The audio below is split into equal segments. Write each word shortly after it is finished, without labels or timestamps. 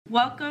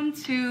Welcome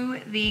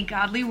to the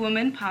Godly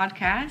Woman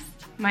podcast.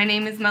 My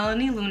name is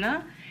Melanie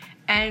Luna,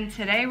 and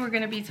today we're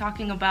going to be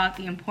talking about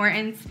the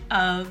importance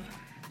of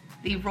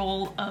the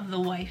role of the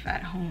wife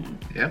at home.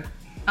 Yep.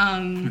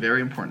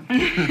 Very important.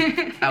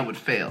 I would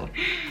fail.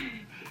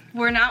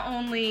 We're not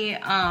only,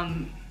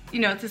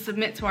 to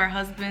submit to our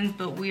husbands,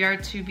 but we are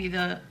to be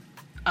the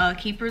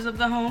keepers of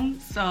the home.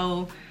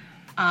 So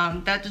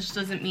that just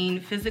doesn't mean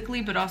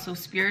physically, but also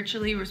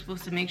spiritually. We're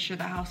supposed to make sure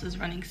the house is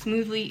running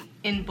smoothly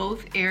in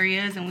both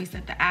areas, and we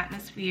set the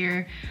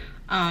atmosphere,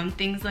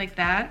 things like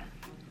that.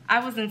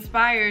 I was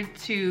inspired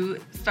to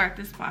start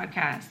this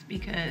podcast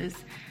because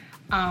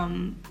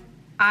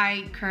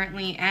I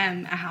currently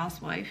am a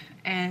housewife,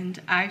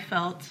 and I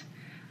felt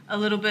a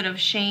little bit of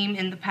shame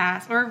in the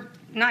past, or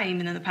not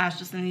even in the past,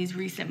 just in these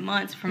recent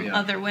months from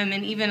other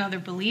women, even other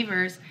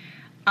believers,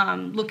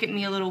 look at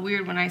me a little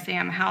weird when I say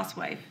I'm a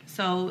housewife.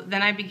 So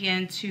then I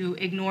began to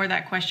ignore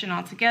that question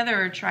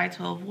altogether or try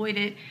to avoid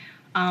it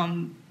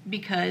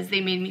because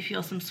they made me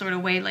feel some sort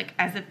of way, like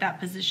as if that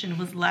position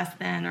was less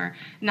than or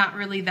not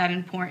really that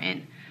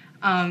important.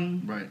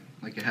 Right,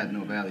 like it had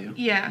no value.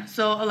 Yeah,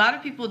 so a lot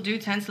of people do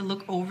tend to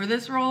look over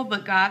this role,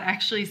 but God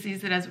actually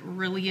sees it as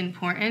really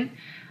important.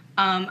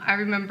 I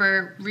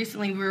remember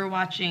recently we were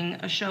watching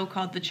a show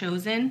called The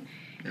Chosen,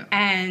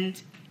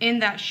 and in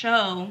that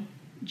show,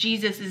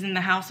 Jesus is in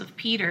the house of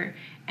Peter,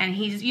 and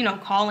he's,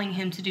 calling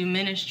him to do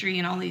ministry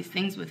and all these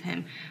things with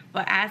him.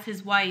 But as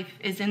his wife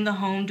is in the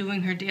home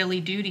doing her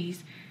daily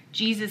duties,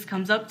 Jesus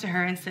comes up to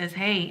her and says,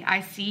 "Hey, I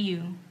see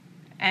you."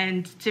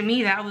 And to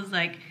me, that was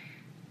like,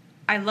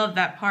 I love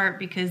that part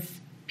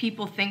because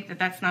people think that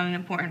that's not an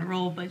important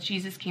role, but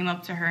Jesus came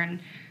up to her and,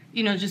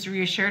 just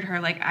reassured her,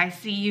 like, I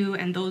see you,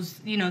 and those,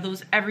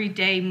 those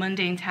everyday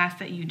mundane tasks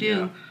that you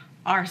do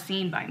are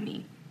seen by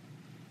me,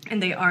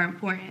 and they are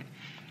important.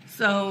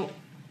 So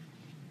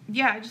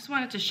I just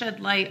wanted to shed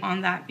light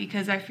on that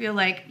because I feel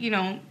like,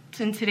 in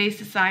today's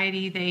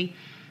society, they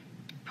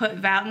put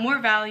more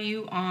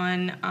value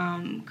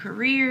on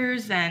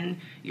careers and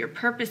your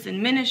purpose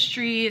in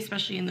ministry,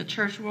 especially in the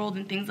church world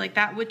and things like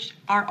that, which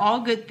are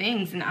all good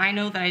things. And I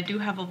know that I do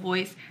have a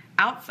voice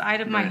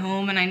outside of my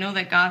home, and I know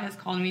that God has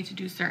called me to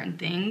do certain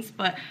things,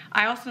 but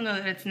I also know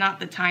that it's not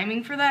the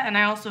timing for that. And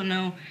I also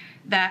know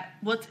that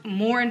what's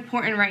more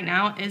important right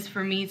now is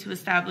for me to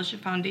establish a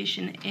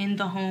foundation in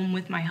the home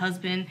with my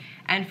husband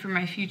and for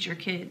my future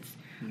kids.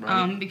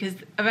 Right. Because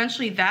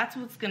eventually that's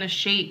what's going to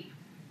shape,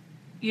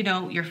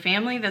 your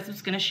family. That's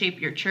what's going to shape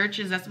your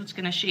churches. That's what's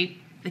going to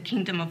shape the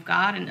kingdom of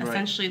God and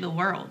essentially the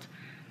world.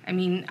 I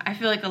mean, I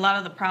feel like a lot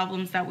of the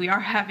problems that we are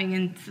having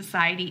in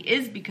society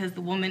is because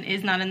the woman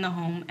is not in the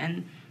home,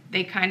 and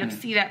they kind of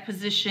see that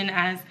position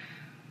as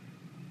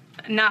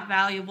not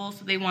valuable,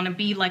 so they want to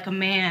be like a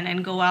man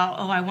and go out,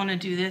 I want to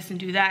do this and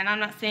do that. And I'm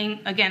not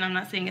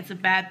saying it's a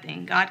bad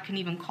thing. God can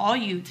even call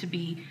you to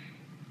be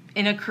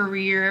in a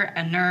career,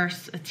 a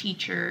nurse, a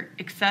teacher,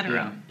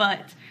 etc.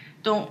 But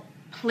don't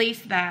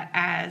place that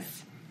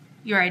as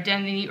your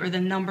identity or the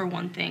number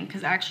one thing,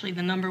 because actually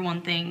the number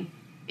one thing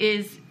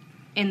is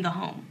in the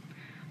home.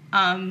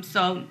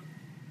 So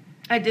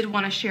I did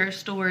want to share a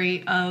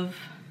story of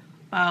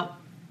about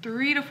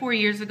 3 to 4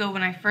 years ago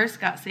when I first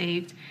got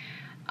saved.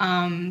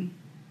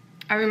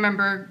 I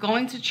remember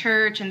going to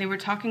church and they were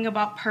talking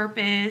about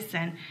purpose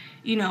and,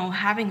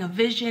 having a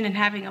vision and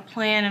having a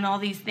plan and all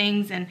these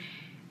things. And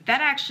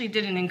that actually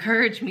didn't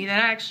encourage me.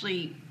 That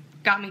actually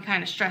got me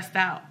kind of stressed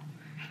out.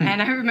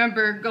 And I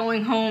remember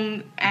going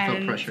home and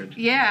felt pressured.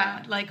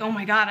 Like, oh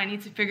my God, I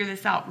need to figure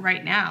this out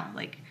right now.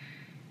 Like,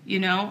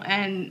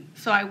 and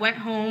so I went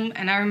home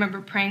and I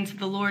remember praying to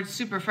the Lord,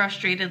 super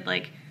frustrated.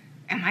 Like,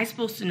 am I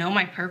supposed to know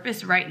my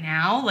purpose right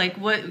now? Like,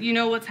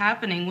 what's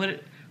happening?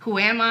 Who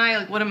am I?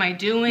 Like, what am I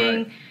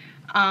doing?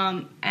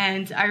 Right.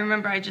 And I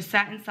remember I just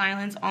sat in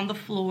silence on the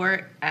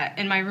floor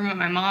in my room at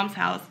my mom's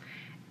house.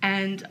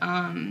 And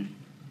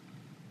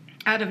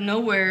out of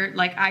nowhere,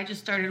 like, I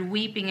just started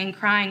weeping and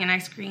crying. And I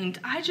screamed,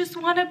 I just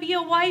want to be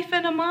a wife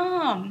and a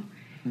mom.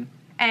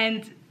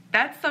 And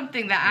that's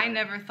something that I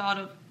never thought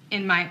of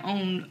in my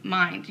own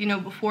mind.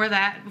 Before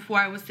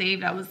I was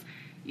saved, I was,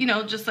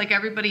 just like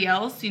everybody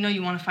else.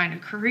 You want to find a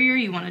career.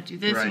 You want to do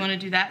this. Right. You want to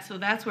do that. So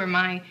that's where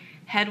my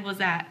head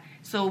was at.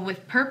 So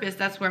with purpose,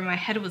 that's where my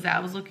head was at. I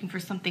was looking for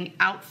something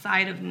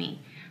outside of me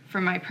for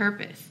my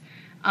purpose.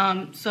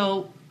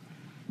 So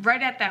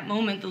right at that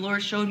moment, the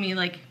Lord showed me,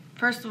 like,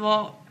 first of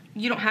all,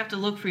 you don't have to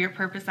look for your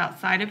purpose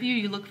outside of you.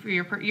 You look for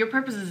your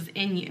purpose is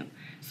in you.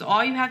 So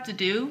all you have to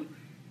do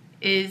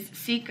is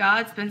seek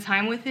God, spend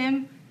time with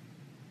Him,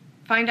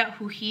 find out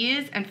who He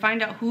is, and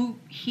find out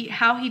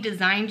how He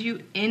designed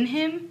you in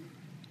Him,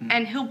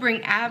 and He'll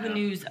bring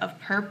avenues of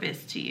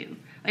purpose to you.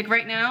 Like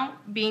right now,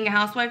 being a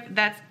housewife,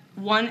 that's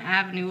one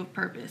avenue of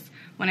purpose.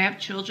 When I have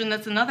children,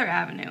 that's another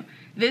avenue.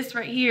 This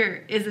right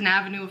here is an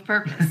avenue of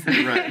purpose.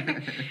 Right.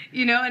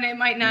 And it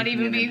might not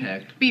even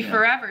be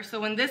forever. So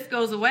when this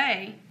goes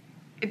away,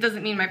 it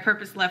doesn't mean my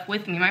purpose left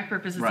with me. My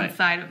purpose is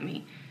inside of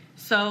me.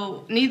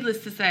 So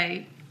needless to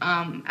say,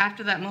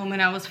 after that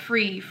moment, I was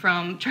free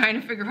from trying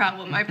to figure out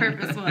what my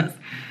purpose was.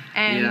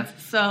 And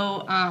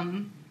so,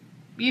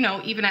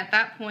 even at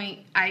that point,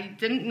 I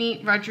didn't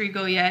meet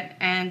Rodrigo yet,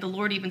 and the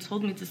Lord even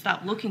told me to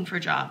stop looking for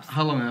jobs.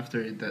 How long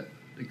after that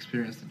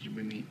experience did you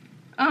meet?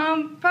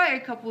 Probably a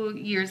couple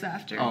years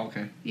after. Oh,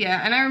 okay.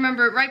 Yeah, and I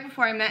remember right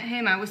before I met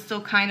him, I was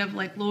still kind of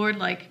like, Lord,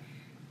 like,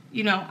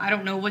 I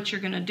don't know what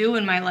you're going to do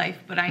in my life,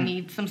 but I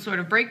need some sort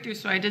of breakthrough.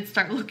 So I did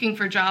start looking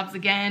for jobs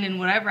again and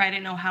whatever. I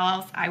didn't know how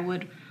else I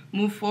would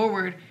move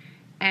forward.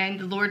 And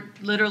the Lord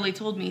literally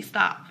told me,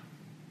 stop.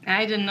 And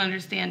I didn't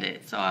understand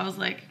it. So I was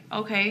like,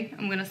 okay,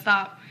 I'm going to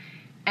stop.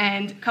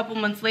 And a couple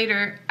months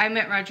later, I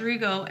met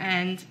Rodrigo,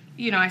 and,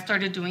 I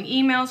started doing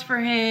emails for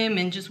him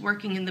and just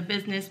working in the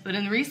business. But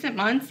in recent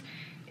months,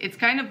 it's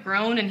kind of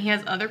grown, and he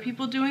has other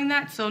people doing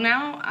that. So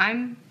now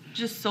I'm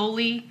just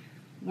solely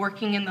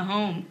working in the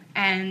home,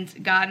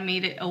 and God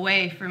made it a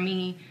way for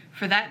me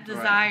for that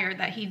desire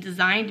that he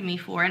designed me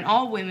for, and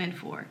all women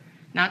for.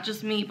 Not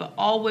just me, but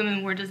all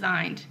women were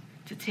designed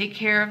to take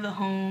care of the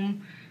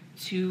home,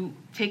 to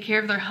take care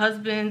of their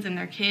husbands and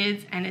their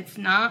kids, and it's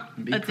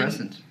not... Be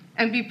present.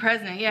 And be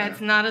present, yeah.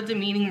 It's not a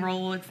demeaning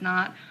role. It's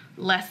not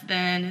less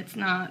than. It's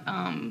not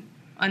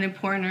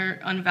unimportant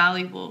or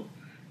unvaluable.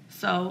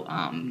 So,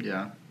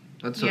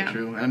 that's so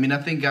true. And I mean, I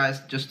think,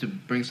 guys, just to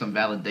bring some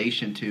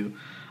validation to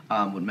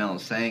what Mel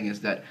is saying,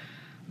 is that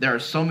there are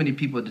so many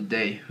people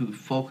today who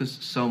focus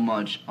so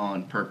much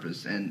on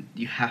purpose, and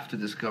you have to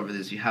discover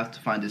this. You have to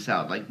find this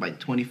out. Like, by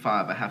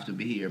 25, I have to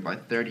be here. By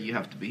 30, you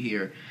have to be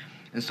here.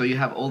 And so you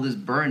have all these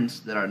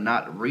burdens that are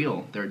not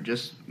real. They're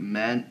just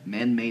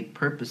man-made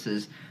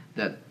purposes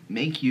that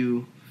make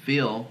you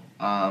feel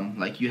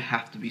like you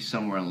have to be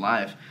somewhere in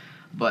life.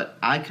 But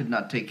I could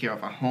not take care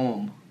of a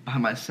home by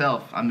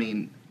myself. I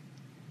mean,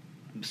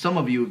 some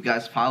of you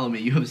guys follow me.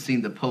 You have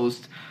seen the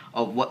post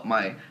of what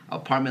my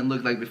apartment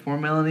looked like before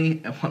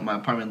Melanie and what my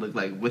apartment looked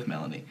like with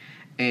Melanie.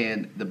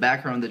 And the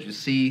background that you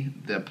see,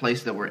 the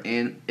place that we're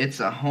in, it's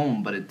a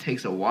home, but it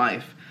takes a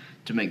wife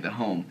to make the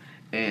home.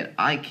 And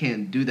I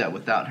can't do that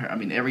without her. I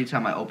mean, every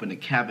time I open a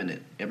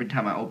cabinet, every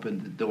time I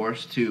open the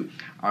doors to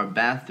our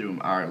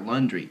bathroom, our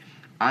laundry,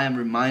 I am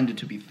reminded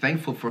to be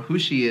thankful for who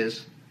she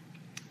is,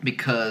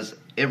 because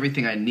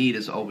everything I need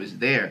is always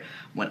there.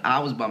 When I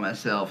was by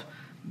myself,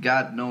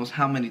 God knows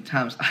how many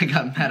times I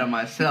got mad at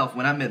myself.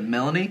 When I met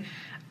Melanie,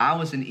 I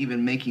wasn't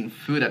even making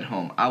food at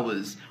home. I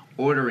was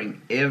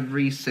ordering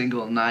every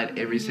single night,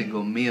 every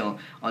single meal,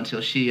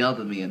 until she yelled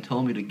at me and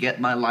told me to get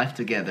my life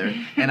together.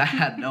 And I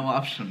had no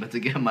option but to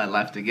get my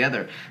life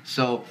together.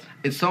 So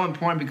it's so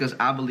important, because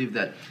I believe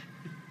that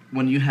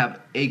when you have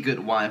a good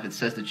wife, it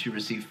says that you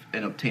receive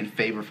and obtain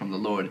favor from the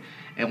Lord.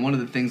 And one of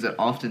the things that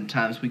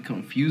oftentimes we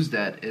confuse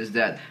that is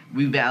that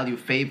we value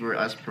favor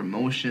as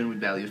promotion. We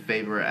value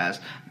favor as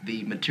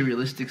the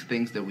materialistic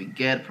things that we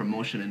get,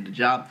 promotion in the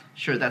job.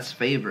 Sure, that's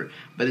favor.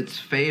 But it's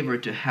favor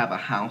to have a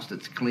house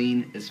that's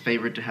clean. It's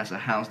favor to have a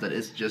house that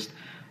is just...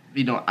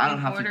 I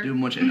don't have to do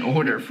much in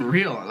order, for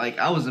real. Like,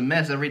 I was a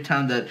mess. Every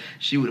time that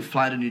she would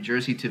fly to New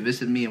Jersey to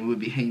visit me and we would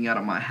be hanging out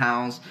at my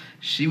house,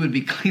 she would be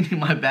cleaning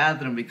my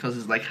bathroom, because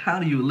it's like, how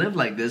do you live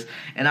like this?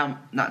 And I'm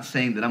not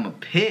saying that I'm a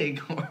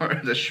pig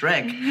or the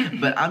Shrek,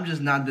 but I'm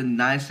just not the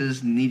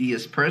nicest,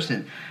 neediest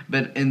person.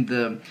 But in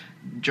the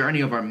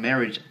journey of our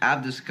marriage,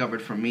 I've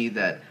discovered for me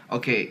that,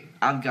 okay,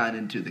 I've gotten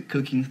into the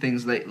cooking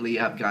things lately.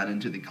 I've gotten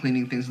into the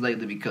cleaning things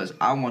lately, because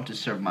I want to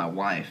serve my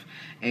wife,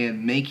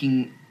 and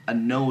making a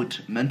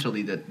note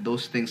mentally that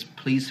those things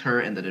please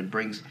her, and that it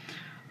brings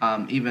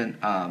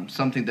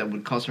something that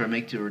would cause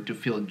her to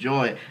feel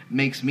joy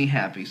makes me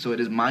happy. So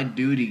it is my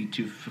duty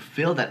to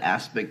fulfill that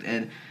aspect.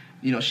 And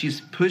she's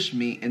pushed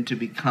me into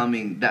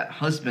becoming that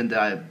husband that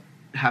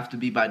I have to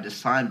be by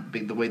design,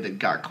 the way that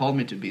God called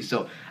me to be.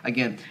 So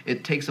again,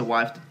 it takes a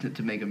wife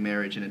to make a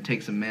marriage, and it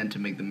takes a man to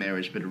make the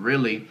marriage. But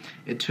really,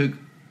 it took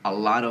a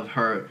lot of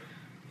her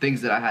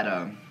things that I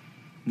had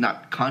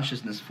not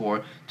consciousness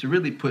for, to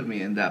really put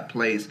me in that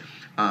place.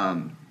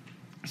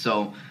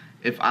 So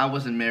if I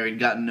wasn't married,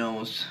 God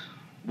knows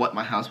what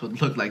my house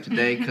would look like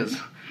today, because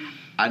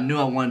I knew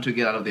I wanted to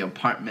get out of the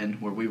apartment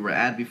where we were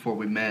at before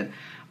we met.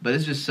 But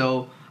it's just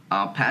so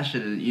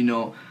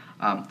passionate,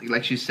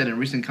 like she said in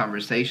recent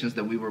conversations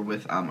that we were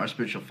with our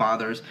spiritual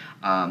fathers,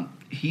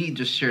 he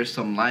just shares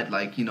some light,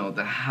 like,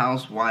 the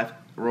housewife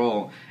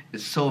role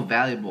is so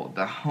valuable.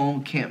 The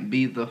home can't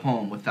be the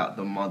home without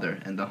the mother,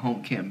 and the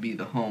home can't be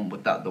the home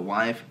without the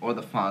wife or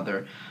the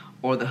father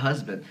or the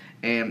husband.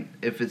 And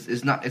if it's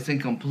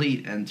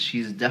incomplete, and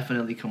she's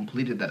definitely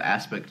completed that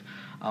aspect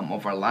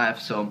of our life.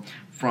 So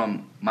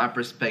from my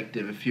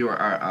perspective, if you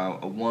are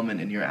a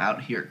woman and you're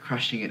out here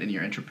crushing it in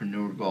your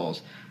entrepreneur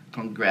goals,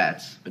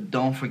 congrats. But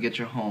don't forget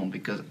your home,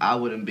 because I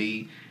wouldn't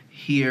be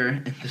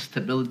here in the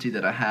stability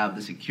that I have,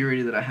 the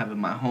security that I have in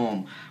my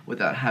home,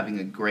 without having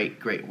a great,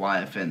 great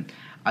wife. And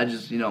I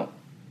just,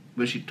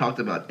 when she talked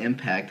about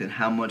impact and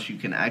how much you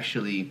can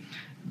actually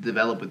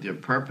develop with your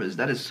purpose,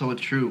 that is so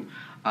true.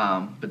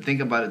 But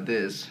think about it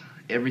this: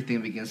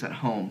 everything begins at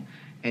home,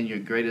 and your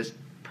greatest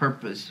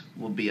purpose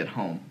will be at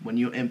home. When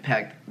you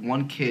impact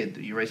one kid,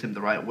 you raise him the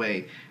right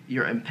way,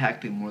 you're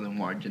impacting more than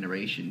one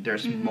generation.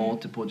 There's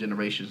multiple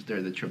generations there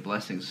that you're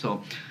blessing.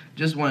 So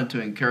just wanted to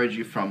encourage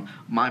you from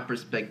my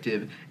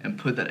perspective and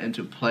put that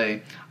into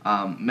play.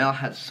 Mel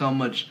had so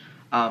much,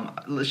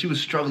 she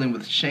was struggling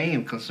with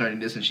shame concerning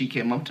this, and she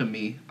came up to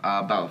me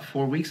about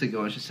 4 weeks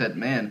ago, and she said,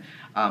 man,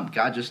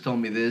 God just told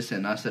me this.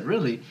 And I said,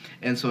 really?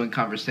 And so in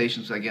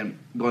conversations, again,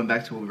 going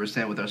back to what we were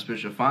saying with our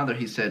spiritual father,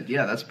 he said,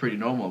 yeah, that's pretty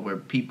normal, where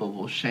people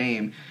will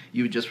shame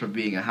you just for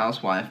being a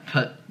housewife.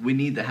 But we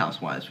need the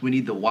housewives. We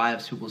need the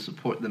wives who will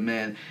support the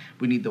men.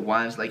 We need the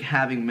wives. Like,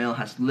 having Mel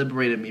has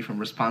liberated me from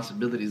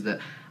responsibilities that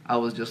I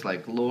was just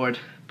like, Lord,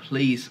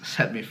 please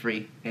set me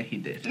free. And he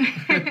did.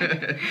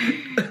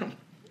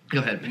 Go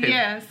ahead, babe.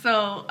 Yeah,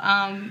 so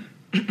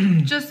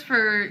just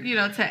for,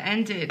 to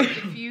end it,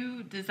 if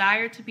you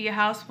desire to be a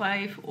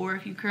housewife, or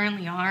if you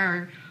currently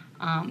are,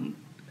 or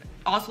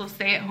also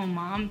stay-at-home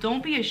mom,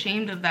 don't be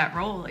ashamed of that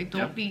role. Like,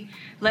 don't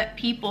let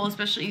people,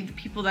 especially the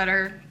people that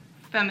are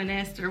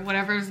feminist or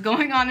whatever is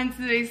going on in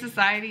today's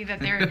society, that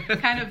they're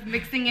kind of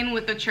mixing in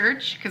with the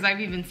church, because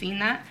I've even seen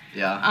that.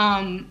 Yeah.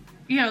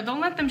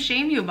 Don't let them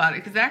shame you about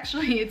it, because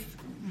actually it's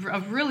a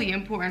really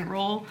important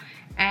role.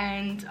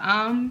 And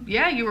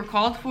you were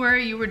called for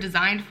it, you were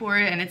designed for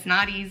it, and it's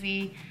not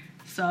easy.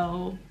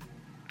 So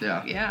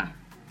yeah.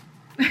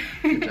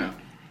 Good job.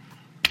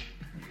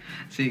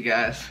 See you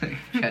guys.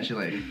 Catch you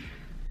later.